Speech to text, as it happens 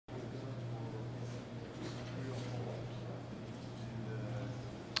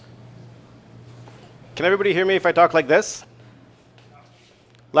Can everybody hear me if I talk like this?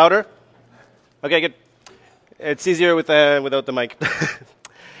 Louder? Okay, good. It's easier without the mic.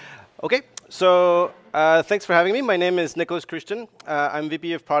 Okay, so thanks for having me. My name is Nicolas Kruchten. I'm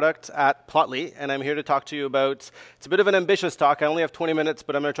VP of Product at Plotly, and I'm here to talk to you about, it's a bit of an ambitious talk. I only have 20 minutes,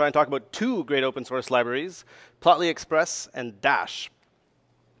 but I'm going to try and talk about two great open source libraries, Plotly Express and Dash.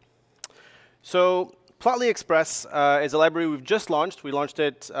 So Plotly Express is a library we've just launched. We launched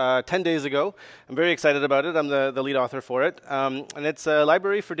it 10 days ago. I'm very excited about it. I'm the lead author for it. And it's a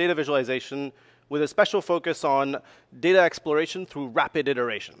library for data visualization with a special focus on data exploration through rapid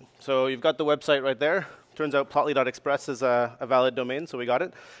iteration. So you've got the website right there. Turns out plotly.express is a valid domain, so we got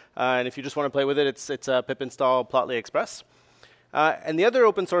it. And if you just want to play with it, it's pip install Plotly Express. And the other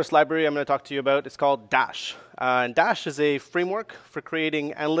open source library I'm going to talk to you about is called Dash. And Dash is a framework for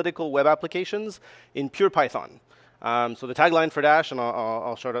creating analytical web applications in pure Python. So the tagline for Dash, and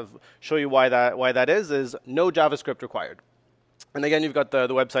I'll sort of show you why that is no JavaScript required. And again, you've got the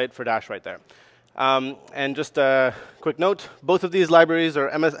website for Dash right there. And just a quick note, both of these libraries are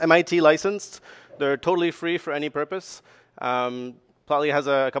MIT licensed. They're totally free for any purpose. Plotly has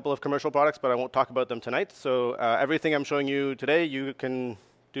a couple of commercial products, but I won't talk about them tonight. So everything I'm showing you today, you can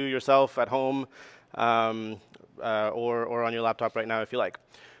do yourself at home or on your laptop right now if you like.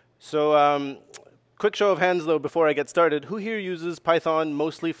 So quick show of hands, though, before I get started. Who here uses Python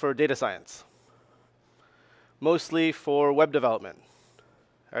mostly for data science? Mostly for web development?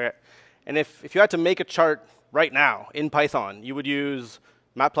 Okay. And if you had to make a chart right now in Python, you would use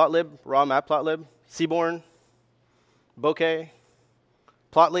matplotlib, raw matplotlib, Seaborn, Bokeh,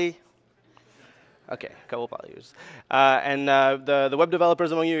 Plotly. Okay, a couple of Plotly users. And the web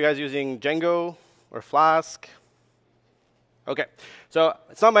developers among you guys using Django or Flask? Okay, so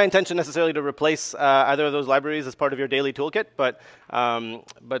it's not my intention necessarily to replace either of those libraries as part of your daily toolkit, but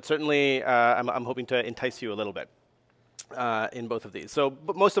certainly I'm hoping to entice you a little bit in both of these. So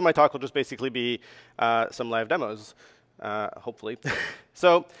most of my talk will just basically be some live demos, hopefully.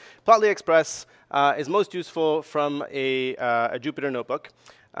 So Plotly Express is most useful from a Jupyter notebook.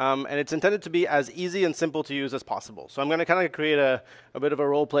 And it's intended to be as easy and simple to use as possible. So I'm going to kind of create a bit of a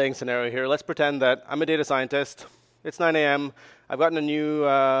role-playing scenario here. Let's pretend that I'm a data scientist. It's 9 a.m. I've gotten a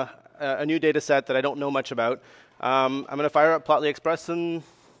new data set that I don't know much about. I'm going to fire up Plotly Express and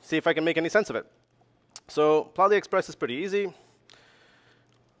see if I can make any sense of it. So Plotly Express is pretty easy.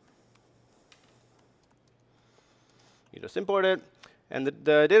 You just import it. And the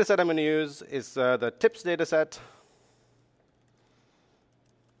data set I'm going to use is the tips data set.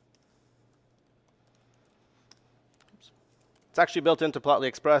 It's actually built into Plotly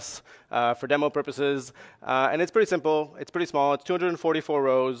Express for demo purposes. And it's pretty simple. It's pretty small. It's 244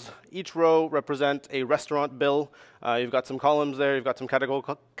 rows. Each row represents a restaurant bill. You've got some columns there. You've got some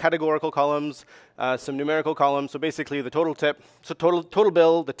categorical columns, some numerical columns. So basically the total tip, so total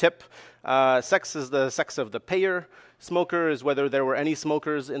bill, the tip. Sex is the sex of the payer. Smoker is whether there were any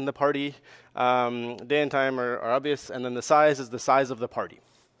smokers in the party. Day and time are obvious. And then the size is the size of the party.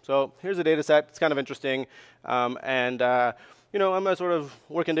 So here's a data set. It's kind of interesting. You know, I'm a sort of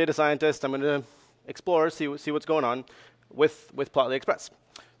working data scientist. I'm going to explore, see what's going on with Plotly Express.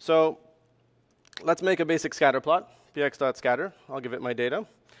 So let's make a basic scatter plot, px.scatter. I'll give it my data.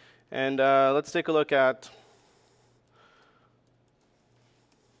 And let's take a look at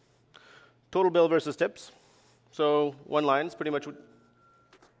total bill versus tips. So one line is pretty much what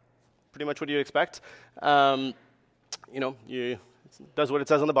you expect. You know, it does what it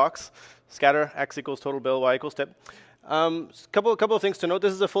says on the box. Scatter, x equals total bill, y equals tip. Couple of things to note.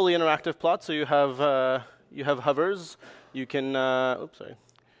 This is a fully interactive plot, so you have hovers. You can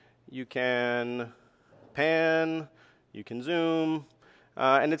you can pan, you can zoom,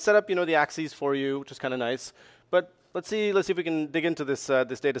 and it's set up, you know, the axes for you, which is kind of nice. But let's see if we can dig into this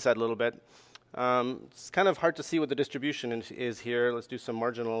data set a little bit. It's kind of hard to see what the distribution is here. Let's do some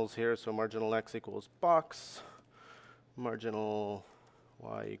marginals here. So marginal x equals box, marginal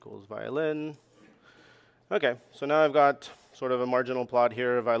y equals violin. Okay, so now I've got sort of a marginal plot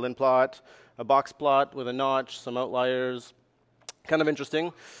here, a violin plot, a box plot with a notch, some outliers. Kind of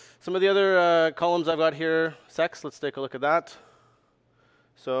interesting. Some of the other columns I've got here, sex, let's take a look at that.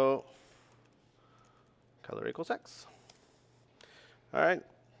 So color equals sex. All right,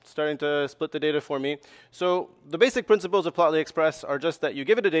 starting to split the data for me. So the basic principles of Plotly Express are just that you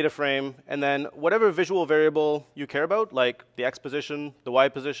give it a data frame, and then whatever visual variable you care about, like the x position, the y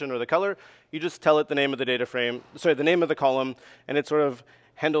position, or the color, you just tell it the name of the data frame, sorry, the name of the column, and it sort of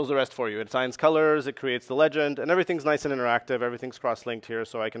handles the rest for you. It assigns colors, it creates the legend, and everything's nice and interactive. Everything's cross-linked here,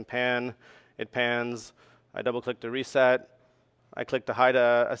 so I can pan, it pans. I double-click to reset. I click to hide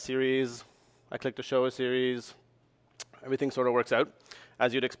a series. I click to show a series. Everything sort of works out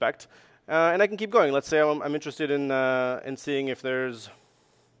as you'd expect. And I can keep going. Let's say I'm interested in seeing if there's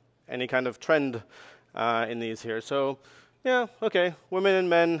any kind of trend in these here. So yeah, OK, women and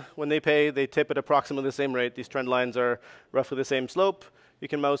men, when they pay, they tip at approximately the same rate. These trend lines are roughly the same slope. You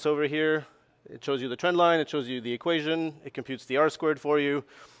can mouse over here. It shows you the trend line. It shows you the equation. It computes the R-squared for you.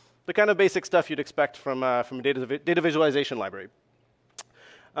 The kind of basic stuff you'd expect from a data visualization library.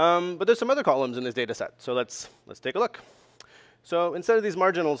 But there's some other columns in this data set. So let's take a look. So instead of these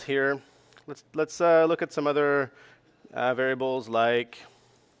marginals here, let's look at some other variables like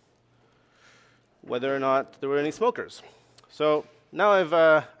whether or not there were any smokers. So now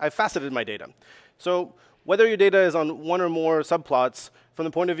I've faceted my data. So whether your data is on one or more subplots, from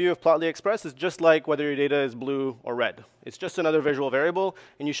the point of view of Plotly Express, is just like whether your data is blue or red. It's just another visual variable,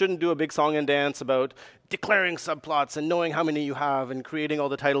 and you shouldn't do a big song and dance about declaring subplots and knowing how many you have and creating all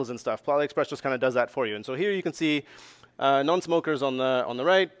the titles and stuff. Plotly Express just kind of does that for you. And so here you can see non-smokers on the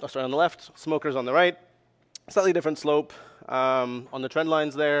right, on the left, smokers on the right. Slightly different slope on the trend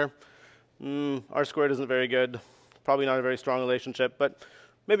lines there. R-squared isn't very good. Probably not a very strong relationship, but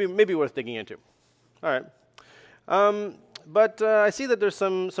maybe worth digging into. All right. But I see that there's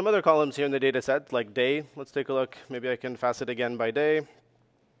some other columns here in the data set, like day. Let's take a look. Maybe I can facet again by day.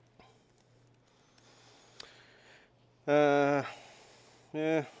 Yeah,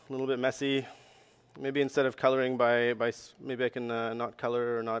 a little bit messy. Maybe instead of coloring maybe I can not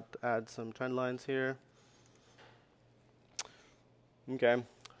color or not add some trend lines here. OK,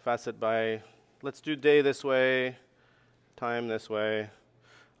 facet by, let's do day this way, time this way.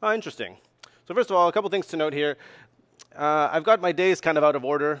 Oh, interesting. So first of all, a couple things to note here. I've got my days kind of out of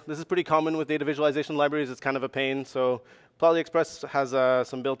order. This is pretty common with data visualization libraries. It's kind of a pain. So Plotly Express has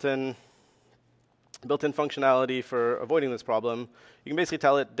some built-in functionality for avoiding this problem. You can basically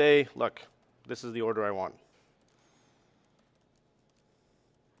tell it, day, look, this is the order I want.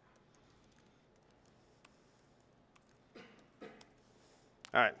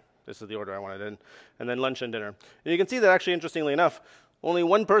 All right, this is the order I wanted in. And then lunch and dinner. And you can see that actually, interestingly enough, only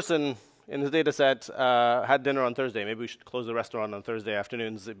one person in this data set had dinner on Thursday. Maybe we should close the restaurant on Thursday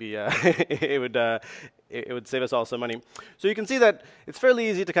afternoons. It would save us all some money. So you can see that it's fairly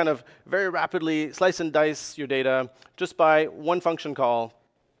easy to kind of very rapidly slice and dice your data just by one function call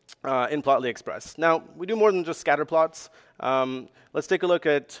in Plotly Express. Now, we do more than just scatter plots. Let's take a look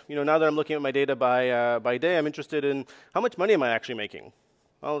at, now that I'm looking at my data by day, I'm interested in how much money am I actually making?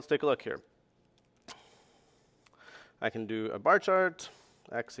 Well, let's take a look here. I can do a bar chart.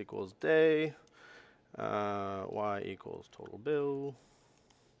 X equals day, Y equals total bill.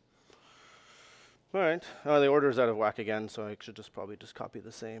 All right. Oh, the order is out of whack again, so I should probably copy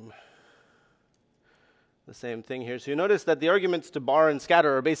the same thing here. So you notice that the arguments to bar and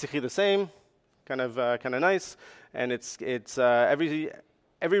scatter are basically the same, kind of nice. And it's every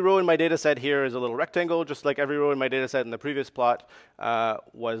row in my data set here is a little rectangle, just like every row in my data set in the previous plot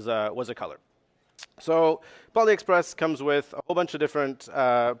was a color. So Plotly Express comes with a whole bunch of different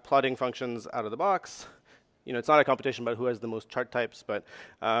plotting functions out of the box. It's not a competition about who has the most chart types, but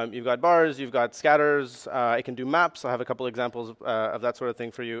you've got bars, you've got scatters. It can do maps. I'll have a couple examples of that sort of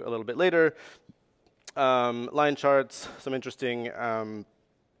thing for you a little bit later. Line charts, some interesting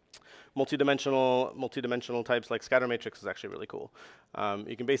multi-dimensional types like scatter matrix is actually really cool.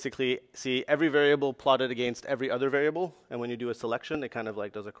 You can basically see every variable plotted against every other variable, and when you do a selection, it kind of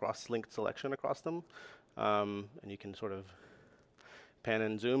like does a cross-linked selection across them, and you can sort of pan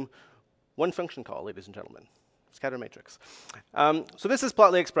and zoom. One function call, ladies and gentlemen, scatter matrix. So this is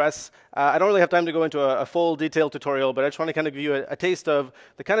Plotly Express. I don't really have time to go into a full detailed tutorial, but I just want to kind of give you a taste of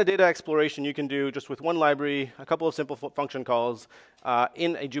the kind of data exploration you can do just with one library, a couple of simple function calls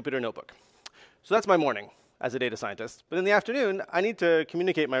in a Jupyter notebook. So that's my morning as a data scientist. But in the afternoon, I need to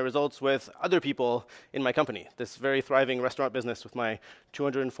communicate my results with other people in my company, this very thriving restaurant business with my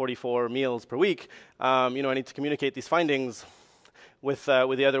 244 meals per week. I need to communicate these findings with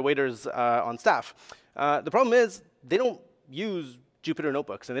the other waiters on staff. The problem is they don't use Jupyter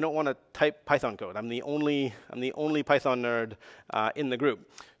notebooks, and they don't want to type Python code. I'm the only Python nerd in the group.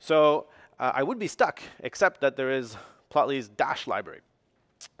 So I would be stuck, except that there is Plotly's Dash library.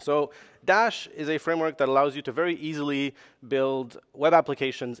 So Dash is a framework that allows you to very easily build web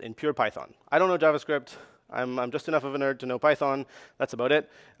applications in pure Python. I don't know JavaScript. I'm just enough of a nerd to know Python. That's about it.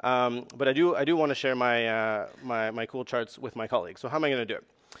 But I do want to share my cool charts with my colleagues. So how am I going to do it?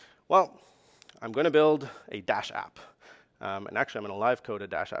 Well, I'm going to build a Dash app. And actually, I'm going to live code a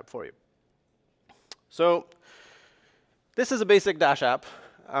Dash app for you. So this is a basic Dash app.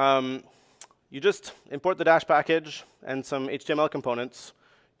 You just import the Dash package and some HTML components.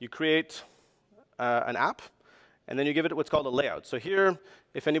 You create an app, and then you give it what's called a layout. So here,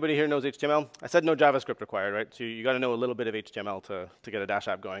 if anybody here knows HTML, I said no JavaScript required, right? So you got to know a little bit of HTML to get a Dash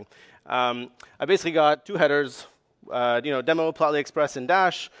app going. I basically got 2 headers, demo, Plotly Express, and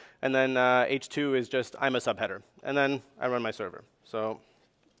Dash, and then H2 is just I'm a subheader, and then I run my server. So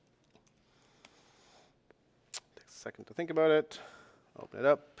takes a second to think about it. Open it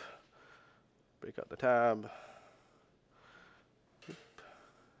up, break out the tab.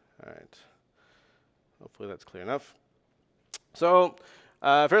 All right. Hopefully that's clear enough. So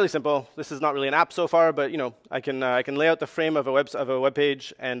fairly simple. This is not really an app so far, but I can lay out the frame of a web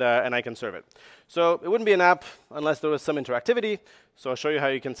page and I can serve it. So it wouldn't be an app unless there was some interactivity. So I'll show you how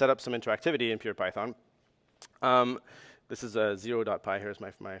you can set up some interactivity in pure Python. This is a 0.py. Here's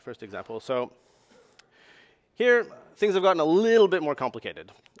my first example. So here things have gotten a little bit more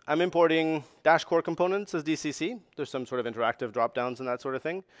complicated. I'm importing Dash core components as DCC. There's some sort of interactive drop-downs and that sort of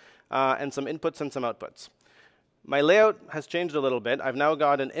thing, and some inputs and some outputs. My layout has changed a little bit. I've now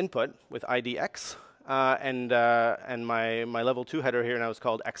got an input with ID x, and my level 2 header here now is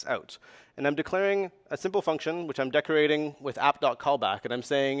called xout. And I'm declaring a simple function, which I'm decorating with app.callback, and I'm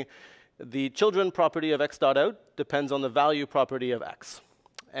saying the children property of x.out depends on the value property of x.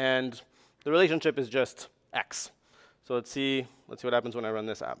 And the relationship is just x. So let's see what happens when I run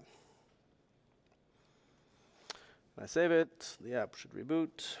this app. When I save it, the app should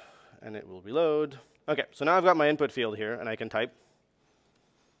reboot, and it will reload. OK, so now I've got my input field here, and I can type.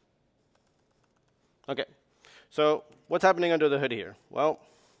 OK, so what's happening under the hood here? Well,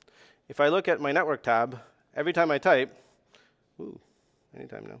 if I look at my network tab, every time I type,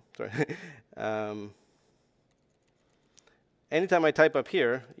 anytime now, sorry. Anytime I type up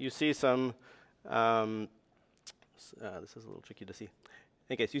here, you see some, this is a little tricky to see.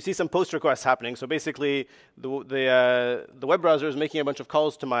 In case, you see some post requests happening. So basically, the web browser is making a bunch of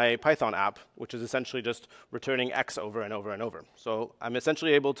calls to my Python app, which is essentially just returning X over and over and over. So I'm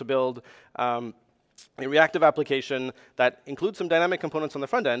essentially able to build a reactive application that includes some dynamic components on the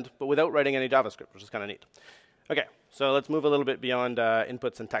front end, but without writing any JavaScript, which is kind of neat. OK, so let's move a little bit beyond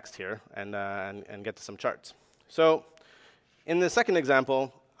inputs and text here and get to some charts. So in the second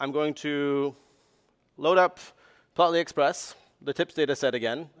example, I'm going to load up Plotly Express, the tips data set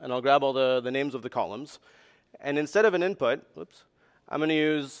again, and I'll grab all the names of the columns. And instead of an input, I'm going to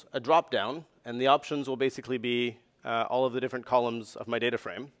use a drop-down, and the options will basically be all of the different columns of my data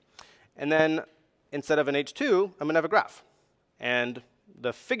frame. And then instead of an H2, I'm going to have a graph. And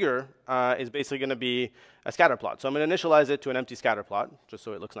the figure is basically going to be a scatter plot. So I'm going to initialize it to an empty scatter plot, just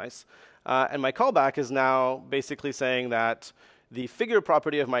so it looks nice. And my callback is now basically saying that the figure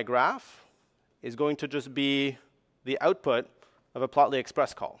property of my graph is going to just be the output of a Plotly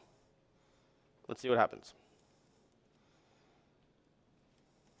Express call. Let's see what happens.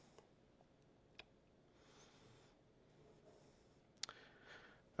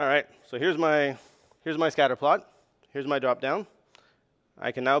 All right, so here's my scatter plot. Here's my drop down.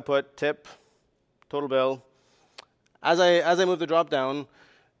 I can now put tip, total bill. As I move the drop down,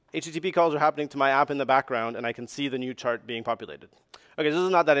 HTTP calls are happening to my app in the background, and I can see the new chart being populated. OK, this is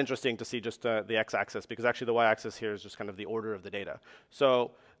not that interesting to see just the x-axis, because actually the y-axis here is just kind of the order of the data.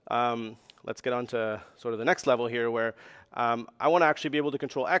 So let's get on to sort of the next level here, where I want to actually be able to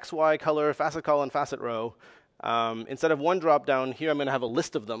control x, y, color, facet call, and facet row. Instead of one drop-down, here I'm going to have a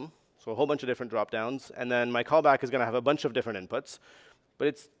list of them, so a whole bunch of different drop-downs. And then my callback is going to have a bunch of different inputs. But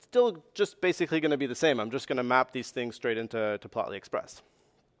it's still just basically going to be the same. I'm just going to map these things straight into Plotly Express.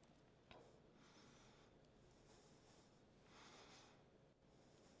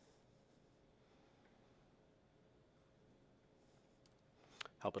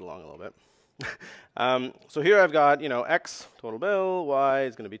 Help it along a little bit. So here I've got, x, total bill, y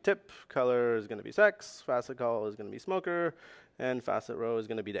is going to be tip, color is going to be sex, facet call is going to be smoker, and facet row is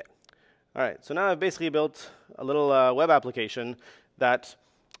going to be day. All right, so now I've basically built a little web application that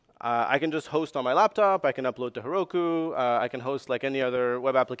I can just host on my laptop. I can upload to Heroku. I can host like any other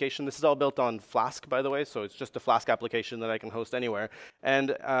web application. This is all built on Flask, by the way, so it's just a Flask application that I can host anywhere.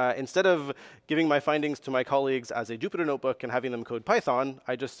 And instead of giving my findings to my colleagues as a Jupyter notebook and having them code Python,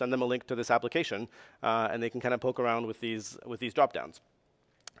 I just send them a link to this application, and they can kind of poke around with these drop-downs.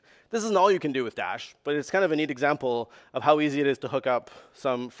 This isn't all you can do with Dash, but it's kind of a neat example of how easy it is to hook up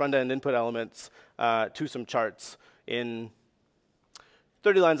some front-end input elements to some charts in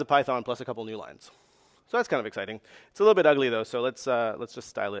 30 lines of Python plus a couple new lines. So that's kind of exciting. It's a little bit ugly, though, so let's just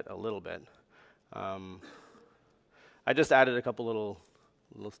style it a little bit. I just added a couple little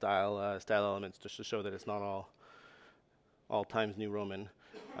style elements just to show that it's not all Times New Roman.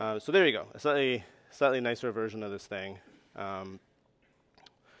 So there you go, a slightly nicer version of this thing. Kind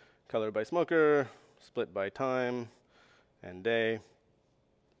color by smoker, split by time and day.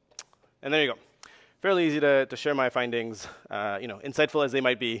 And there you go. Fairly easy to share my findings, insightful as they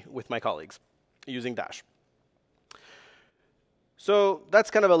might be, with my colleagues using Dash. So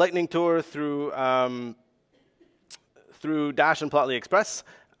that's kind of a lightning tour through Dash and Plotly Express.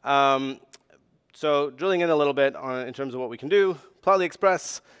 So drilling in a little bit in terms of what we can do, Plotly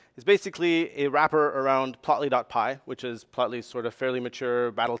Express is basically a wrapper around plotly.py, which is Plotly's sort of fairly mature,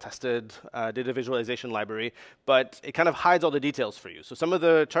 battle-tested data visualization library, but it kind of hides all the details for you. So some of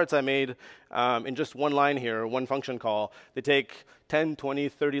the charts I made in just one line here, one function call, they take 10, 20,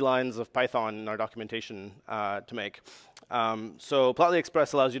 30 lines of Python in our documentation to make. So Plotly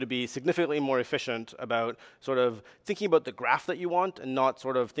Express allows you to be significantly more efficient about sort of thinking about the graph that you want and not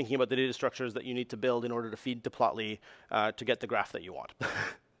sort of thinking about the data structures that you need to build in order to feed to Plotly to get the graph that you want.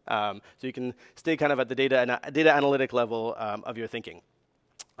 So you can stay kind of at the data analytic level of your thinking.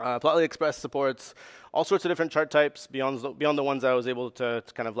 Plotly Express supports all sorts of different chart types beyond the ones I was able to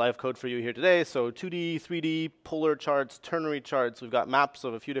kind of live code for you here today. So 2D, 3D, polar charts, ternary charts. We've got maps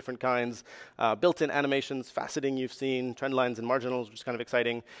of a few different kinds, built-in animations, faceting you've seen, trend lines and marginals, which is kind of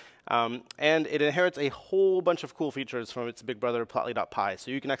exciting. And it inherits a whole bunch of cool features from its big brother, plotly.py.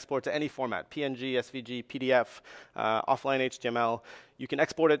 So you can export to any format, PNG, SVG, PDF, offline HTML. You can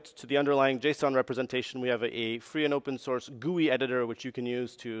export it to the underlying JSON representation. We have a free and open source GUI editor, which you can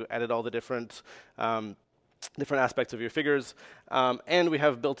use to edit all the different aspects of your figures. And we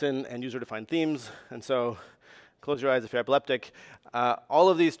have built-in and user-defined themes. And so close your eyes if you're epileptic. All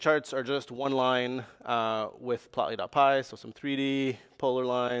of these charts are just one line with plotly.py, so some 3D, polar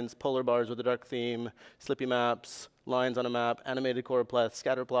lines, polar bars with a dark theme, slippy maps, lines on a map, animated choropleth,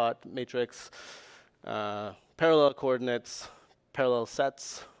 scatter plot, matrix, parallel coordinates, parallel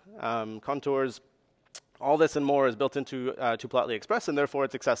sets, contours. All this and more is built into to Plotly Express, and therefore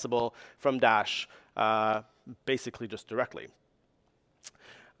it's accessible from Dash basically just directly.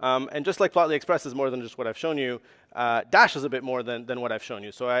 And just like Plotly Express is more than just what I've shown you, Dash is a bit more than what I've shown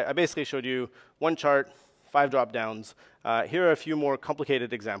you. So I basically showed you one chart, 5 drop-downs. Here are a few more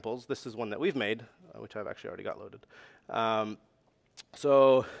complicated examples. This is one that we've made, which I've actually already got loaded.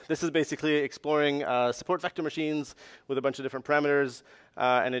 So this is basically exploring support vector machines with a bunch of different parameters.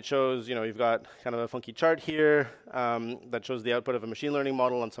 And it shows, you've got kind of a funky chart here that shows the output of a machine learning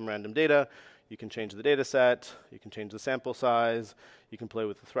model on some random data. You can change the data set. You can change the sample size. You can play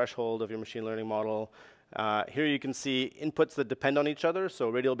with the threshold of your machine learning model. Here you can see inputs that depend on each other. So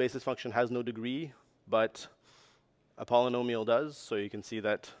radial basis function has no degree, but a polynomial does. So you can see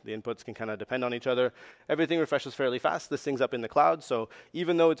that the inputs can kind of depend on each other. Everything refreshes fairly fast. This thing's up in the cloud. So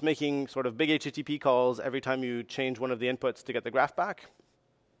even though it's making sort of big HTTP calls every time you change one of the inputs to get the graph back,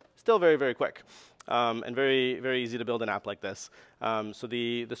 still very, very quick. And very, very easy to build an app like this. So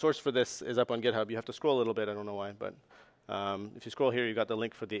the source for this is up on GitHub. You have to scroll a little bit. I don't know why, but if you scroll here, you've got the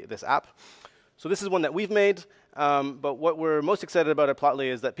link for this app. So this is one that we've made. But what we're most excited about at Plotly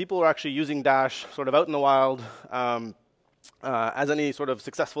is that people are actually using Dash sort of out in the wild as any sort of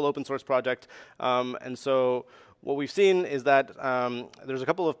successful open source project. And so what we've seen is that there's a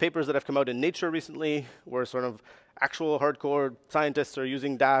couple of papers that have come out in Nature recently where sort of actual hardcore scientists are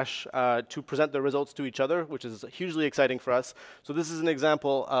using Dash to present their results to each other, which is hugely exciting for us. So this is an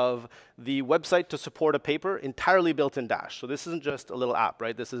example of the website to support a paper entirely built in Dash. So this isn't just a little app,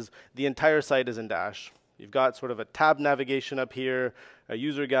 right? This is the entire site is in Dash. You've got sort of a tab navigation up here, a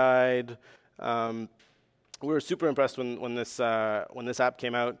user guide. We were super impressed when this app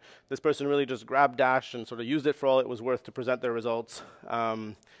came out. This person really just grabbed Dash and sort of used it for all it was worth to present their results.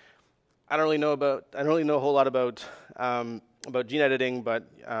 I don't really know a whole lot about gene editing, but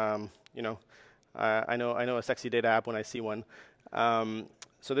I know a sexy data app when I see one.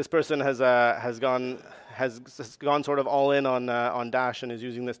 So this person has gone sort of all in on Dash and is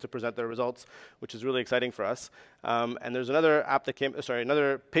using this to present their results, which is really exciting for us. And there's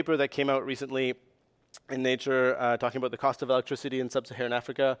another paper that came out recently in Nature talking about the cost of electricity in sub-Saharan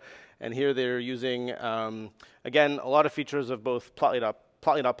Africa. And here they're using, again, a lot of features of both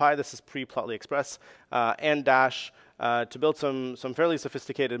Plotly.py, this is pre-Plotly Express, and Dash to build some fairly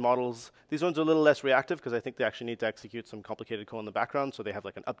sophisticated models. These ones are a little less reactive because I think they actually need to execute some complicated code in the background. So they have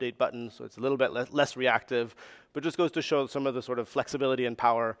like an update button, so it's a little bit less reactive, but just goes to show some of the sort of flexibility and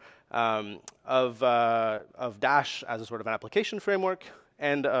power of Dash as a sort of an application framework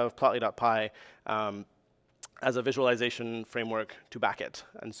and of Plotly.py as a visualization framework to back it.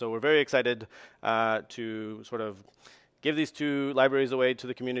 And so we're very excited to sort of give these two libraries away to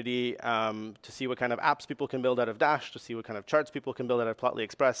the community to see what kind of apps people can build out of Dash, to see what kind of charts people can build out of Plotly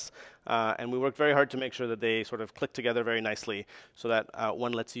Express. And we worked very hard to make sure that they sort of click together very nicely so that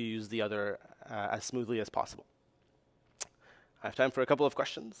one lets you use the other as smoothly as possible. I have time for a couple of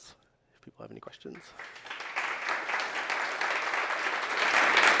questions, if people have any questions.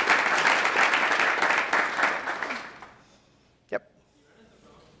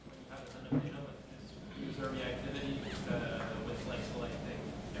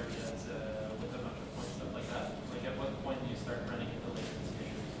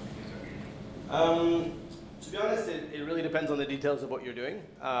 To be honest, it really depends on the details of what you're doing.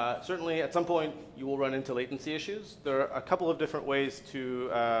 Certainly, at some point, you will run into latency issues. There are a couple of different ways to,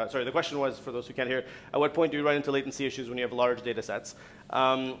 sorry, the question was, for those who can't hear, at what point do you run into latency issues when you have large data sets?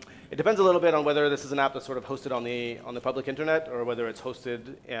 It depends a little bit on whether this is an app that's sort of hosted on the public internet or whether it's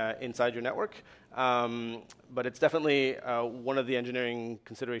hosted inside your network. But it's definitely one of the engineering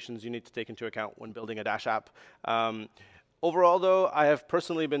considerations you need to take into account when building a Dash app. Overall, though, I have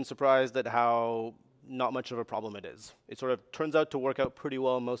personally been surprised at how not much of a problem it is. It sort of turns out to work out pretty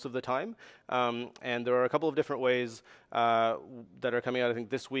well most of the time. And there are a couple of different ways that are coming out, I think,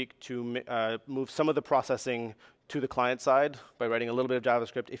 this week to move some of the processing to the client side by writing a little bit of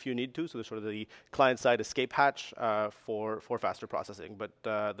JavaScript if you need to. So there's sort of the client-side escape hatch for faster processing. But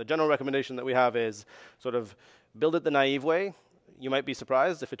the general recommendation that we have is sort of build it the naive way. You might be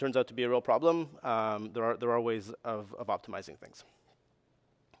surprised if it turns out to be a real problem. There are ways of optimizing things.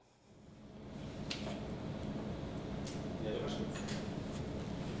 Any other questions?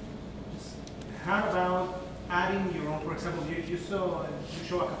 How about adding your own? For example, you show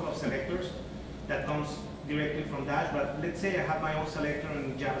a couple of selectors that comes directly from Dash. But let's say I have my own selector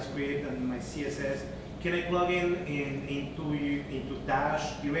in JavaScript and my CSS. Can I plug into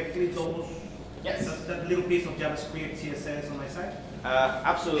Dash directly those? Yes. That little piece of JavaScript, CSS on my side?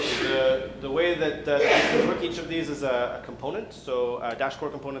 Absolutely. The way that we work each of these is a component. So Dash Core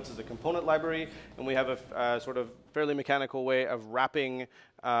Components is a component library, and we have a sort of fairly mechanical way of wrapping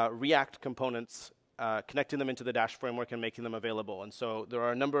React components, connecting them into the Dash framework and making them available. And so there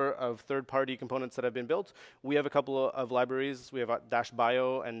are a number of third-party components that have been built. We have a couple of libraries. We have Dash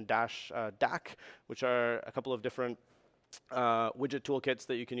Bio and Dash DAC, which are a couple of different widget toolkits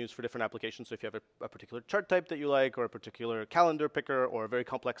that you can use for different applications. So if you have a particular chart type that you like, or a particular calendar picker, or a very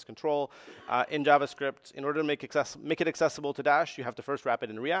complex control in JavaScript, in order to make it accessible to Dash, you have to first wrap it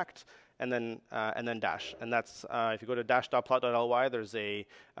in React and then Dash. And that's if you go to dash.plot.ly, there's a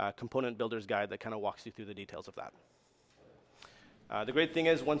component builder's guide that kind of walks you through the details of that. The great thing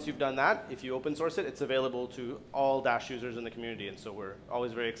is, once you've done that, if you open source it, it's available to all Dash users in the community. And so we're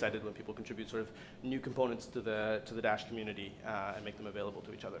always very excited when people contribute sort of new components to the Dash community and make them available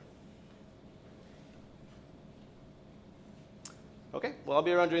to each other. OK, well, I'll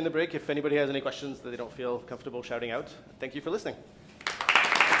be around during the break if anybody has any questions that they don't feel comfortable shouting out. Thank you for listening.